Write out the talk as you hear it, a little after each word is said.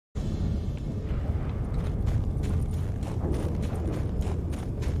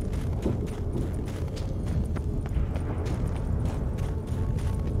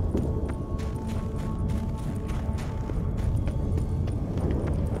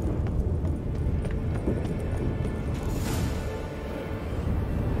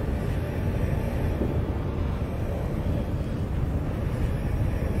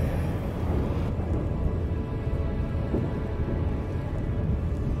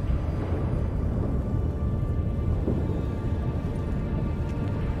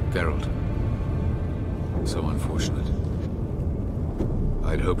Geralt. So unfortunate.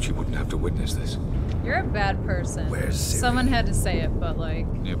 I'd hoped you wouldn't have to witness this. You're a bad person. Where's Ciri? Someone had to say it, but like...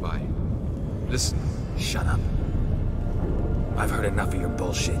 Nearby. Listen. Shut up. I've heard enough of your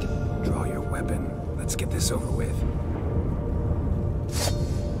bullshit. Draw your weapon. Let's get this over with.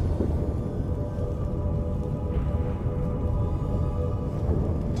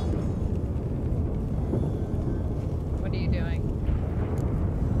 What are you doing?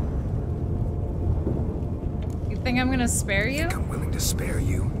 You think I'm gonna spare you? Think I'm willing to spare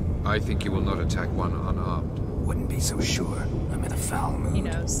you? I think you will not attack one unarmed. Wouldn't be so sure. I'm in a foul mood. He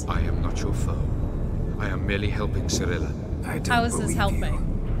knows. I am not your foe. I am merely helping Cirilla. I don't How is this believe helping?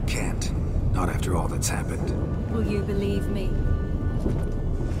 You. Can't. Not after all that's happened. Will you believe me?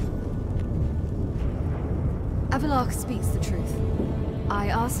 Avallac'h speaks the truth. I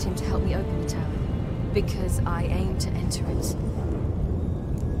asked him to help me open the tower, because I aim to enter it.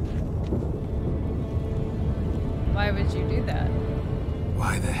 Why would you do that?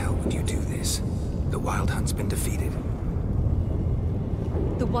 Why the hell would you do this? The Wild Hunt's been defeated.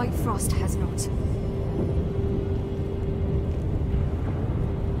 The White Frost has not.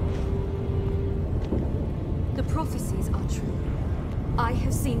 The prophecies are true. I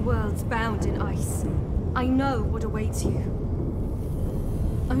have seen worlds bound in ice. I know what awaits you.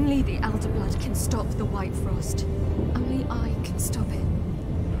 Only the Elder Blood can stop the White Frost. Only I can stop it.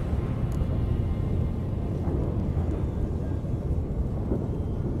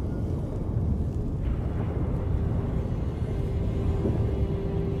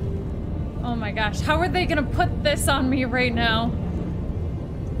 Oh my gosh, how are they gonna put this on me right now?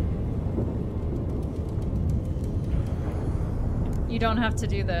 You don't have to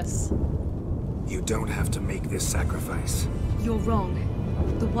do this. You don't have to make this sacrifice. You're wrong.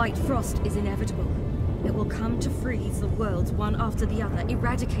 The White Frost is inevitable. It will come to freeze the worlds one after the other,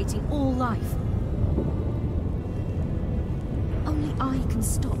 eradicating all life. Only I can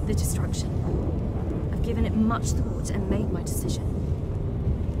stop the destruction. I've given it much thought and made my decision.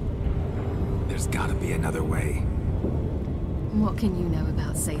 There's gotta be another way. What can you know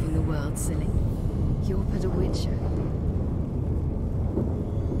about saving the world, silly? You're but a witcher.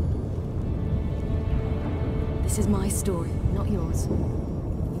 This is my story, not yours.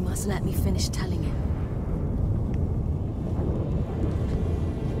 You must let me finish telling it.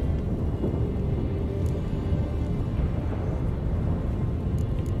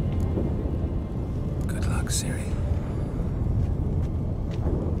 Good luck, Ciri.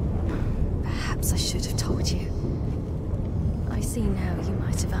 Perhaps I should have told you. I see now you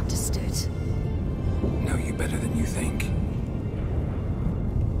might have understood. Know you better than you think.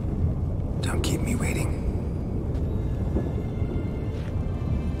 Don't keep me waiting.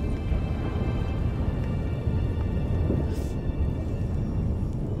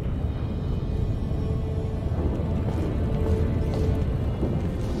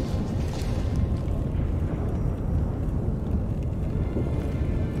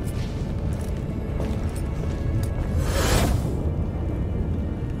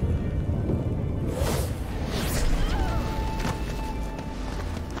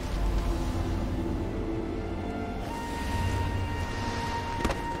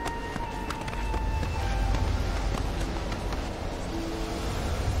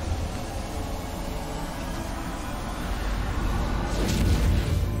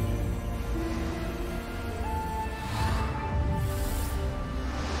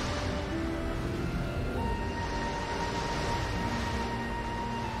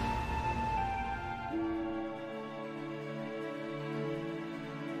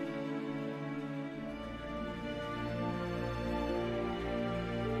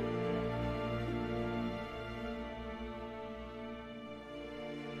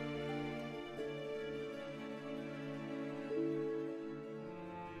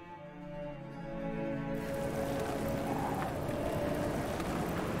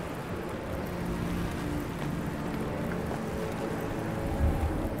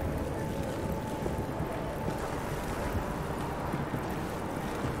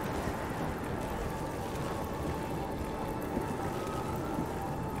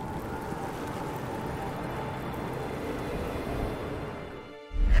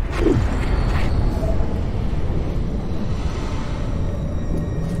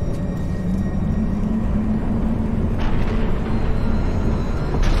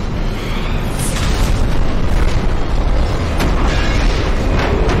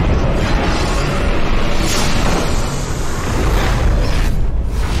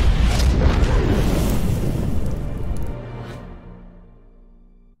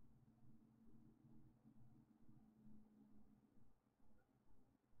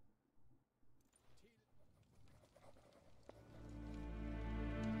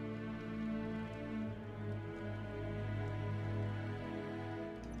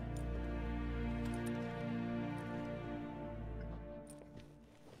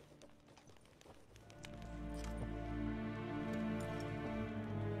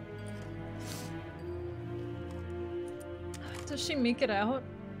 Does she make it out?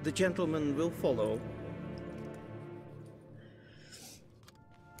 The gentleman will follow.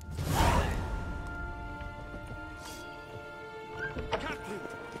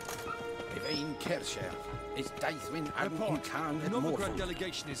 Evain Kersher is Daithwin and Khan The at Novigrad Morford.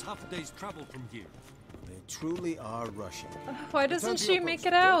 delegation is half a day's travel from here. They truly are Russian. Why doesn't she make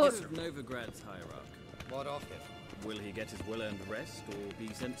it out? Novigrad's hierarch. What of him? Will he get his well-earned rest, or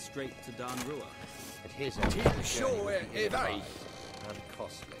be sent straight to Dan Rua? It is a sure, Evain. And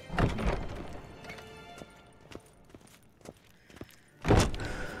costly.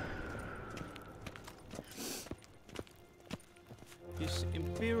 His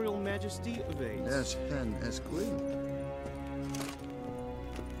Imperial Majesty awaits. As pen as queen.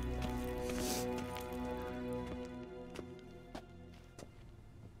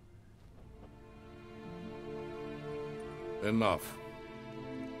 Enough.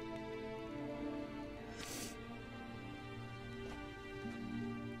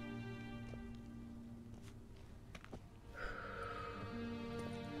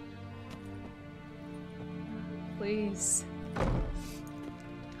 Please.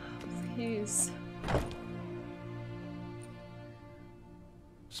 Please.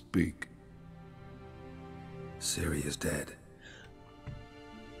 Speak. Ciri is dead.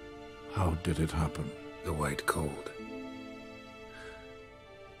 How did it happen? The White Cold.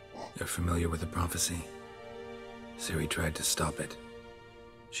 You're familiar with the prophecy? Ciri tried to stop it.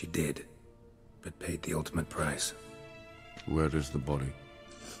 She did, but paid the ultimate price. Where is the body?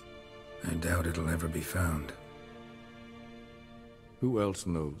 I doubt it'll ever be found. Who else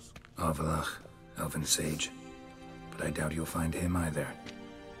knows? Avallac'h, Elven Sage. But I doubt you'll find him either.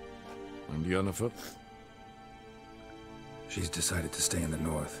 And Yennefer? She's decided to stay in the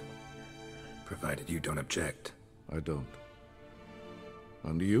north. Provided you don't object. I don't.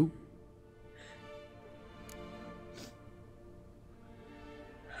 And you?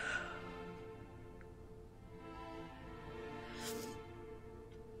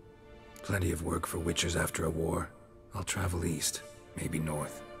 Plenty of work for Witchers after a war. I'll travel east, maybe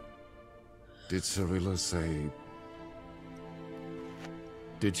north. Did Cirilla say...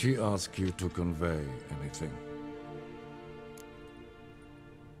 Did she ask you to convey anything?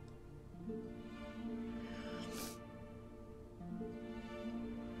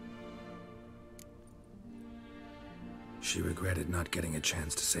 She regretted not getting a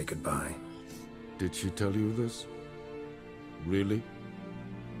chance to say goodbye. Did she tell you this? Really?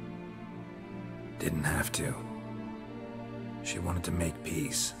 Didn't have to. She wanted to make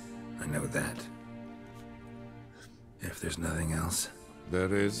peace. I know that. If there's nothing else...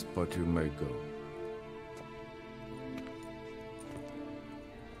 There is, but you may go.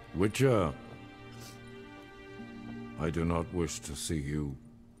 Witcher, I do not wish to see you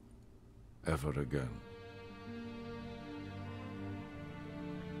ever again.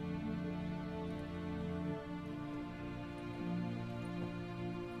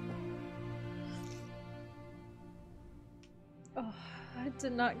 Oh, I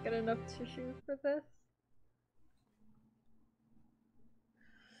did not get enough tissue for this.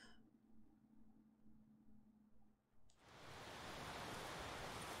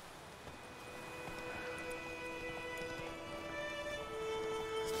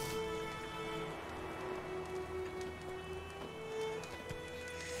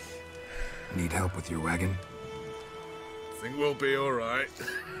 Need help with your wagon? Think we'll be all right.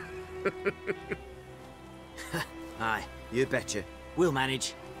 Aye, you betcha. We'll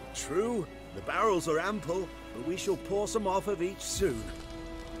manage. True, the barrels are ample, but we shall pour some off of each soon.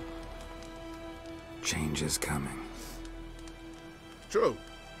 Change is coming. True.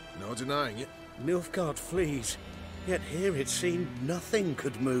 No denying it. Nilfgaard flees, yet here it seemed nothing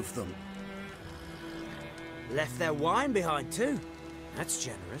could move them. Left their wine behind too. That's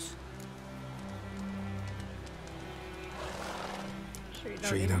generous.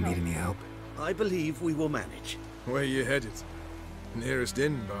 Sure you don't need any help? I believe we will manage. Where you headed? Nearest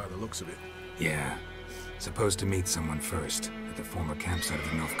inn, by the looks of it. Yeah. Supposed to meet someone first, at the former campsite of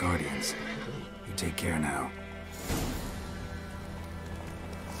the Nilfgaardians. You take care now.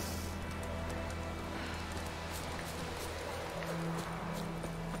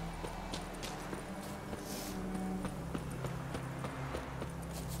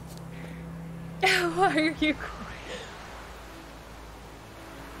 Why are you crying?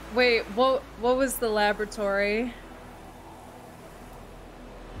 Wait, what was the laboratory?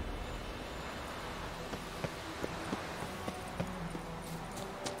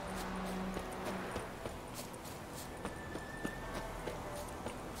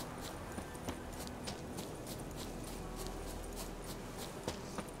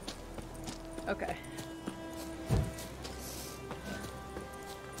 Okay.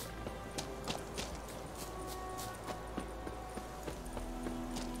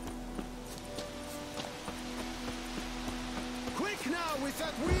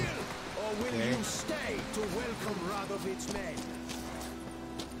 will you stay to welcome Radovid's men?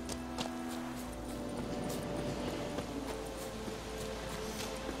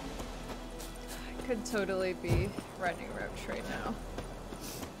 I could totally be running Roach right now.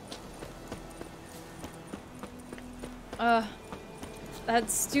 That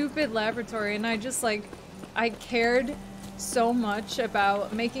stupid laboratory, and I just like, I cared so much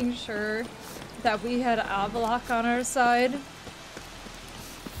about making sure that we had Avallac'h on our side.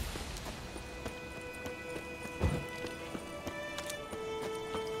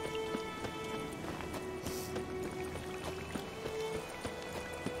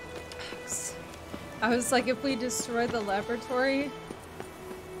 I was like, if we destroy the laboratory,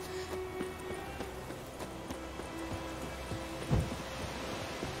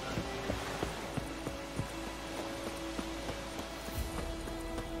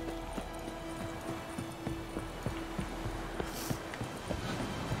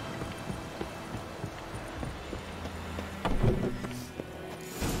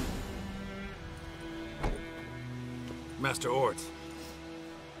 Master Ort.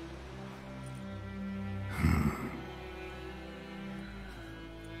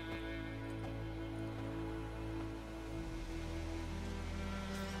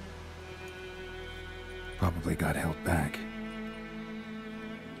 Probably got held back.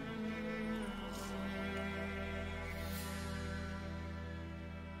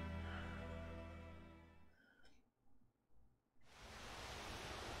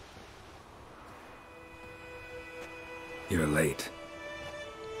 You're late.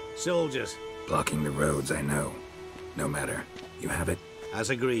 Soldiers. Blocking the roads, I know. No matter. You have it? As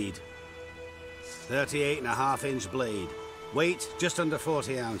agreed. 38.5-inch blade. Weight just under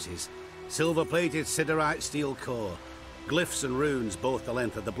 40 ounces. Silver-plated siderite steel core. Glyphs and runes both the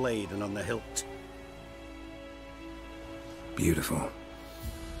length of the blade and on the hilt. Beautiful.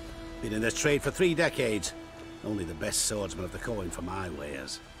 Been in this trade for 3 decades. Only the best swordsman of the coin for my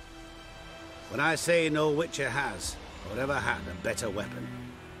wares. When I say no Witcher has, or ever had, a better weapon,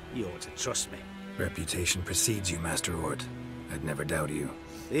 you ought to trust me. Reputation precedes you, Master Ort. I'd never doubt you.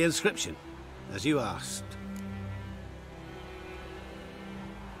 The inscription, as you asked.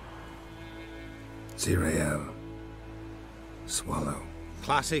 Zirael. Swallow.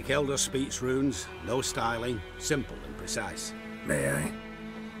 Classic Elder Speech runes, no styling, simple and precise. May I?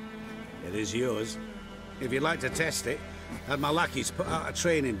 It is yours. If you'd like to test it, had my lackeys put out a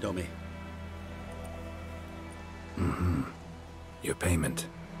training dummy. Mm-hmm. Your payment.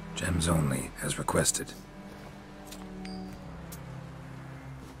 Gems only, as requested.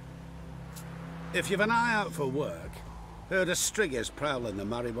 If you've an eye out for work, heard of Striggers prowling the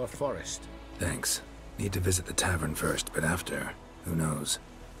Maribor Forest. Thanks. Need to visit the tavern first, but after, who knows?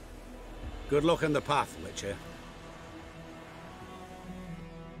 Good luck on the path, Witcher.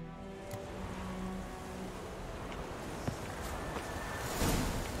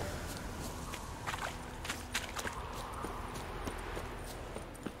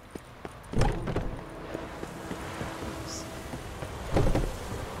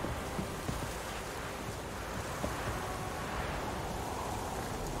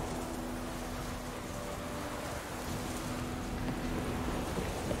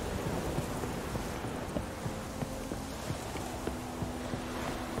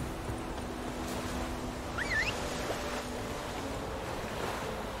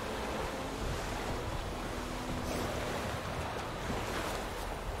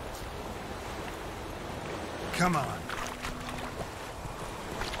 Come on.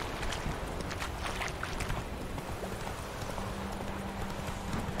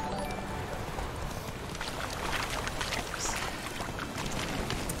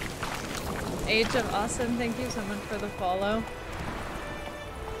 Age of Awesome, thank you so much for the follow.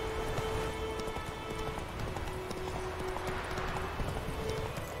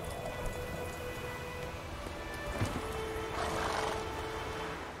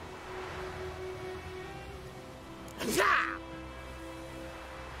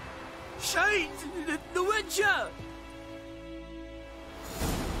 Shade! The Witcher!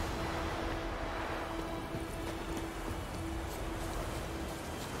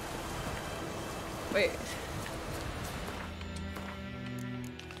 Wait.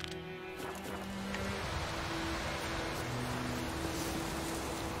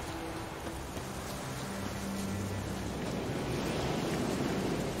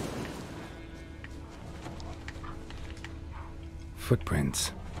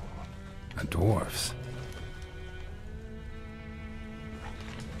 Footprints. A dwarf's.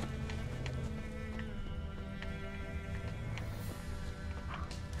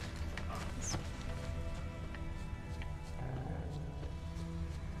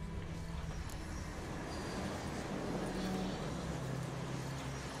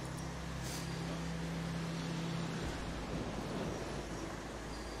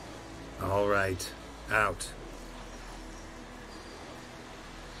 right. Out.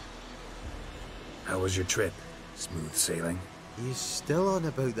 How was your trip? Smooth sailing? He's still on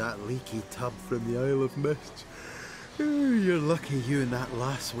about that leaky tub from the Isle of Mist. Oh, you're lucky you and that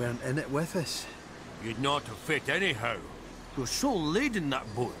lass weren't in it with us. You'd not have fit anyhow. You're so laden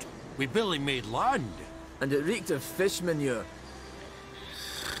that boat. We barely made land. And it reeked of fish manure.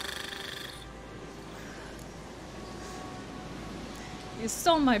 You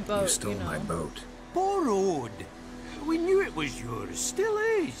stole my boat. You stole my boat. Borrowed. We knew it was yours. Still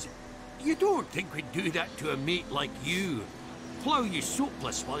is. You don't think we'd do that to a mate like you? Plough you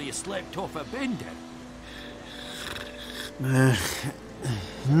soapless while you slept off a bender?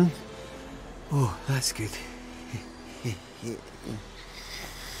 Oh, that's good.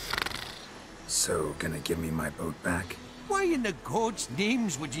 So, gonna give me my boat back? Why in the gods'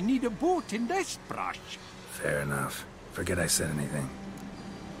 names would you need a boat in this brush? Fair enough. Forget I said anything.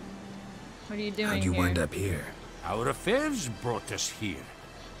 What are you doing How'd you here? wind up here? Our affairs brought us here.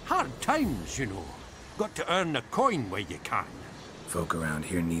 Hard times, you know. Got to earn a coin where you can. Folk around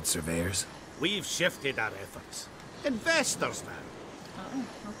here need surveyors? We've shifted our efforts. Investors now. Oh,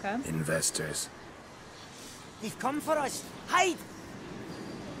 okay. Investors. They've come for us. Hide!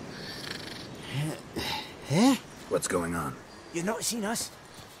 Eh? What's going on? You've not seen us?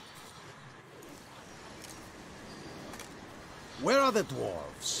 Where are the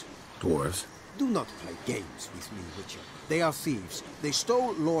dwarves? Dwarves? Do not play games with me, Witcher. They are thieves. They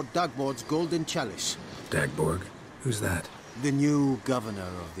stole Lord Dagborg's golden chalice. Dagborg? Who's that? The new governor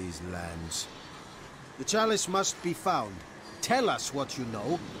of these lands. The chalice must be found. Tell us what you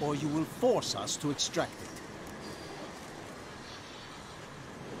know, or you will force us to extract it.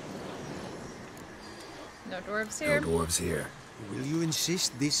 No dwarves here? No dwarves here. Will you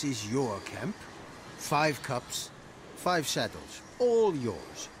insist this is your camp? 5 cups, 5 saddles, all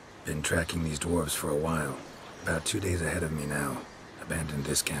yours. Been tracking these dwarves for a while. About 2 days ahead of me now. Abandoned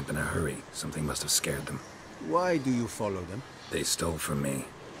this camp in a hurry. Something must have scared them. Why do you follow them? They stole from me.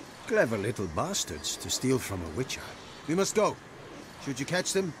 Clever little bastards to steal from a witcher. We must go. Should you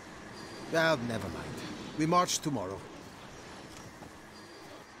catch them? Well, never mind. We march tomorrow.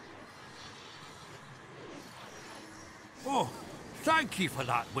 Oh, thank you for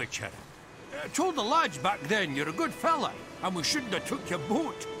that, Witcher. Told the lads back then you're a good fella, and we shouldn't have took your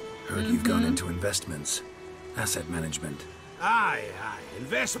boat. Heard you've gone into investments. Asset management. Aye.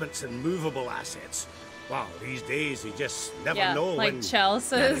 Investments in movable assets. Wow, these days you just never know like when...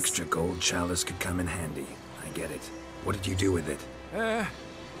 chalices. That extra gold chalice could come in handy. I get it. What did you do with it?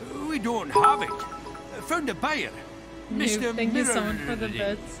 We don't have it. Found a buyer. Mr. Thank you Mirror... so much for the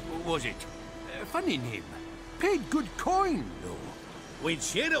bits. Was it? Funny name. Paid good coin, though. We'd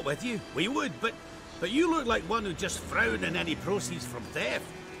share it with you. We would, but you look like one who just frowned on any proceeds from theft.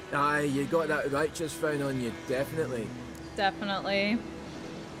 Aye, you got that righteous frown on you, definitely. Definitely.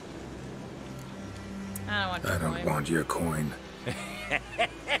 I don't want your coin.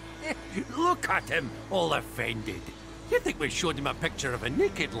 Look at him, all offended. You think we showed him a picture of a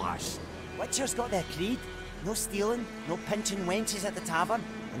naked lass? Witcher's got their creed. No stealing, no pinching wenches at the tavern,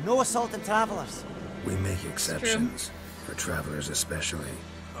 and no assaulting travellers. We make exceptions. For travelers especially.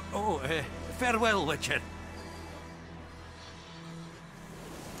 Farewell, Witcher.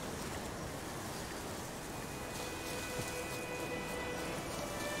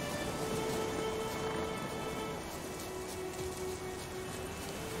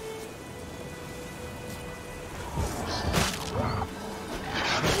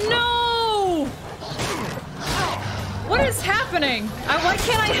 No! What is happening? Why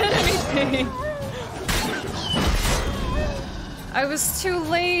can't I hit anything? I was too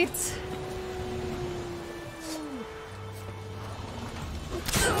late.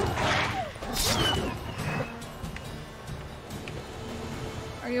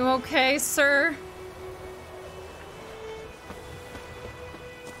 Are you okay, sir?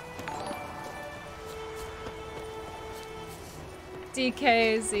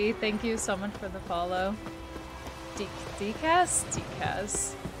 DKZ, thank you so much for the follow. DCAS?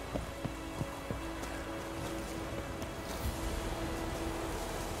 DCAS.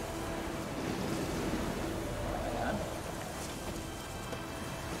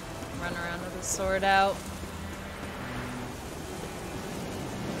 Run around with a sword out.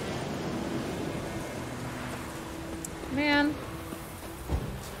 Man.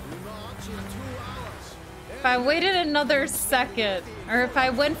 If I waited another second, or if I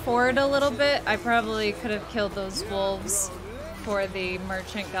went forward a little bit, I probably could have killed those wolves before the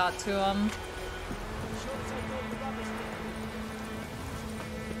merchant got to them.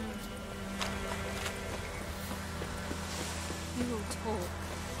 You will talk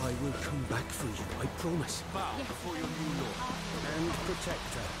I will come back for you, I promise. Bow before your new lord. And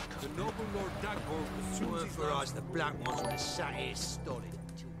protect her. The noble Lord Dagor will soon Word for us, the black ones would have sat here stolid.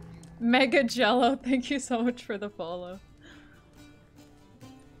 Mega Jello, thank you so much for the follow.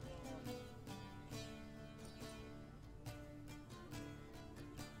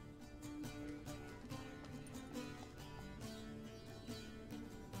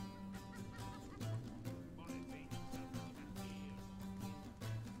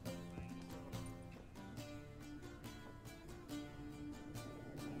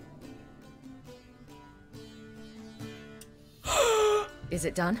 Is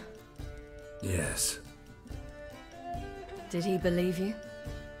it done? Yes. Did he believe you?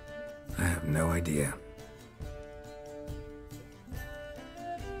 I have no idea.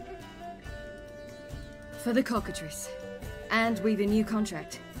 For the cockatrice. And we've a new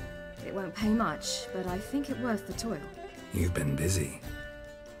contract. It won't pay much, but I think it worth the toil. You've been busy.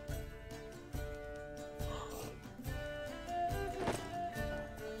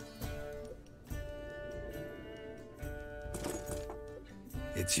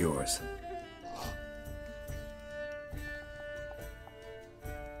 It's yours.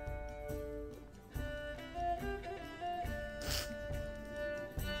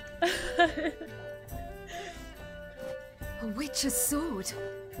 A witch's sword.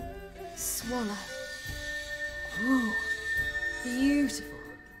 Swallow. Ooh, beautiful.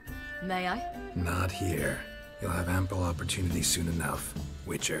 May I? Not here. You'll have ample opportunity soon enough,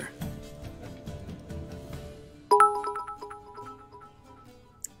 Witcher.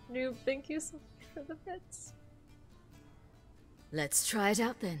 Noob, thank you so much for the bits. Let's try it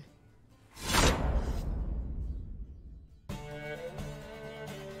out then.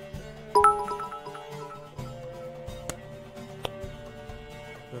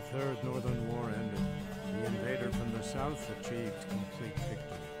 The Third Northern War ended. The invader from the south achieved complete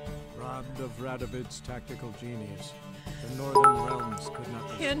victory. Robbed of Radovid's tactical genius, the Northern Realms could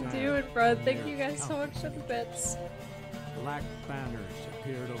not Can't do it, bro. Thank you guys so much for the bits. Black banners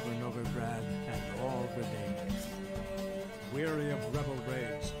appeared over Novigrad and all Redania. Weary of rebel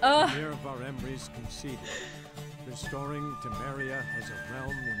raids, Emir Varemri's conceded, restoring Temeria as a realm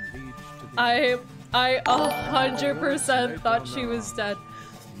in liege to the I 100% thought she was dead.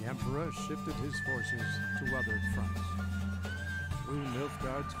 The Emperor shifted his forces to other fronts. Through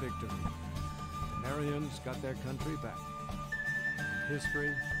Nilfgaard's victory, the Temerians got their country back.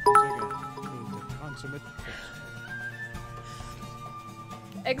 History once again proved a consummate trickster.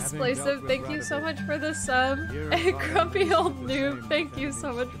 Explosive, thank you so much for the sub. And Grumpy Old Noob, thank you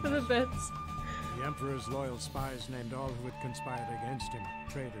so much for the bits. The Emperor's loyal spies named all who had conspired against him,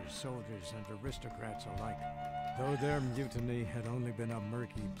 traitors, soldiers, and aristocrats alike. Though their mutiny had only been a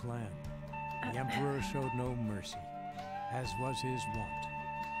murky plan, the Emperor showed no mercy, as was his wont.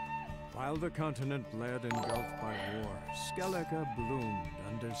 While the continent bled engulfed by war, Skellige bloomed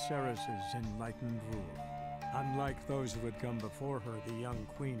under Ceres's enlightened rule. Unlike those who had come before her, the young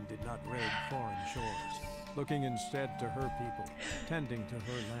queen did not raid foreign shores, looking instead to her people, tending to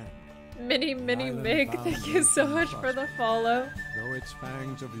her land. Mini Mig, thank you so much for the follow. Though its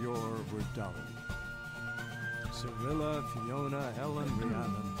fangs of yore were dulled. Cirilla, Fiona, Helen,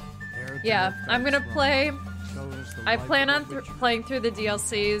 Rhiannon. Yeah, I'm gonna play. I plan on playing through the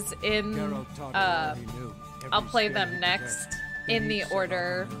DLCs in. I'll play them next in the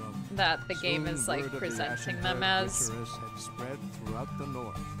order that the game is like presenting them as. Had spread throughout the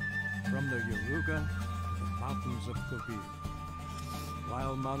north, from the Yaruga to the mountains of Kobir.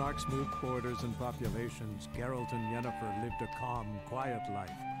 While monarchs moved borders and populations, Geralt and Yennefer lived a calm, quiet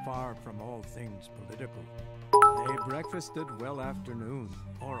life, far from all things political. They breakfasted well after noon,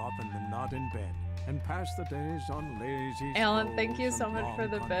 more often than not in bed, and passed the days on lazy Alan, thank you so much for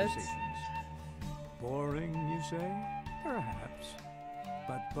the bits. Boring, you say? Perhaps.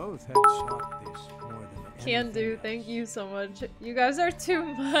 But both had sought this more than Can do, thank you so much. You guys are too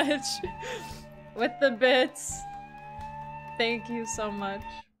much with the bits. Thank you so much.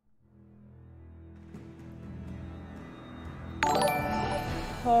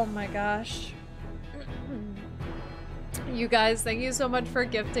 Oh my gosh. You guys, thank you so much for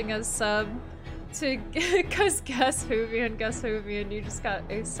gifting a sub to Guess Hoovian, you just got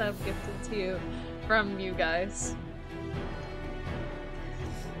a sub gifted to you from you guys.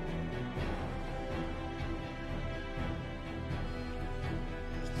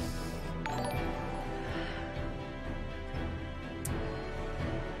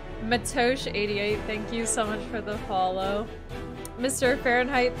 Matosh88, thank you so much for the follow. Mr.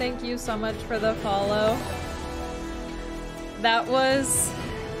 Fahrenheit, thank you so much for the follow. That was...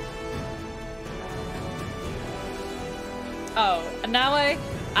 Oh, now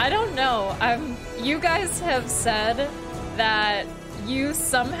I don't know. You guys have said that you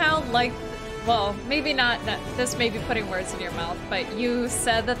somehow like, well, maybe not, this may be putting words in your mouth, but you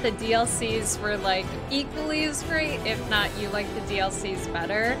said that the DLCs were like equally as great, if not you like the DLCs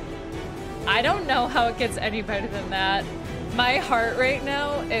better. I don't know how it gets any better than that. My heart right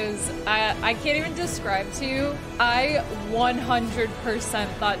now is, I can't even describe to you. I 100%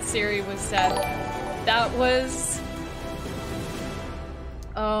 thought Ciri was dead. That was,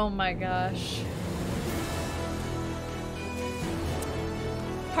 oh my gosh.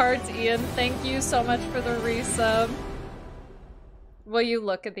 Parts Ian, thank you so much for the resub. Will you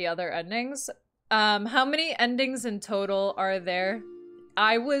look at the other endings? How many endings in total are there?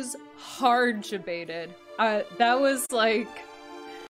 I was hard debated. That was like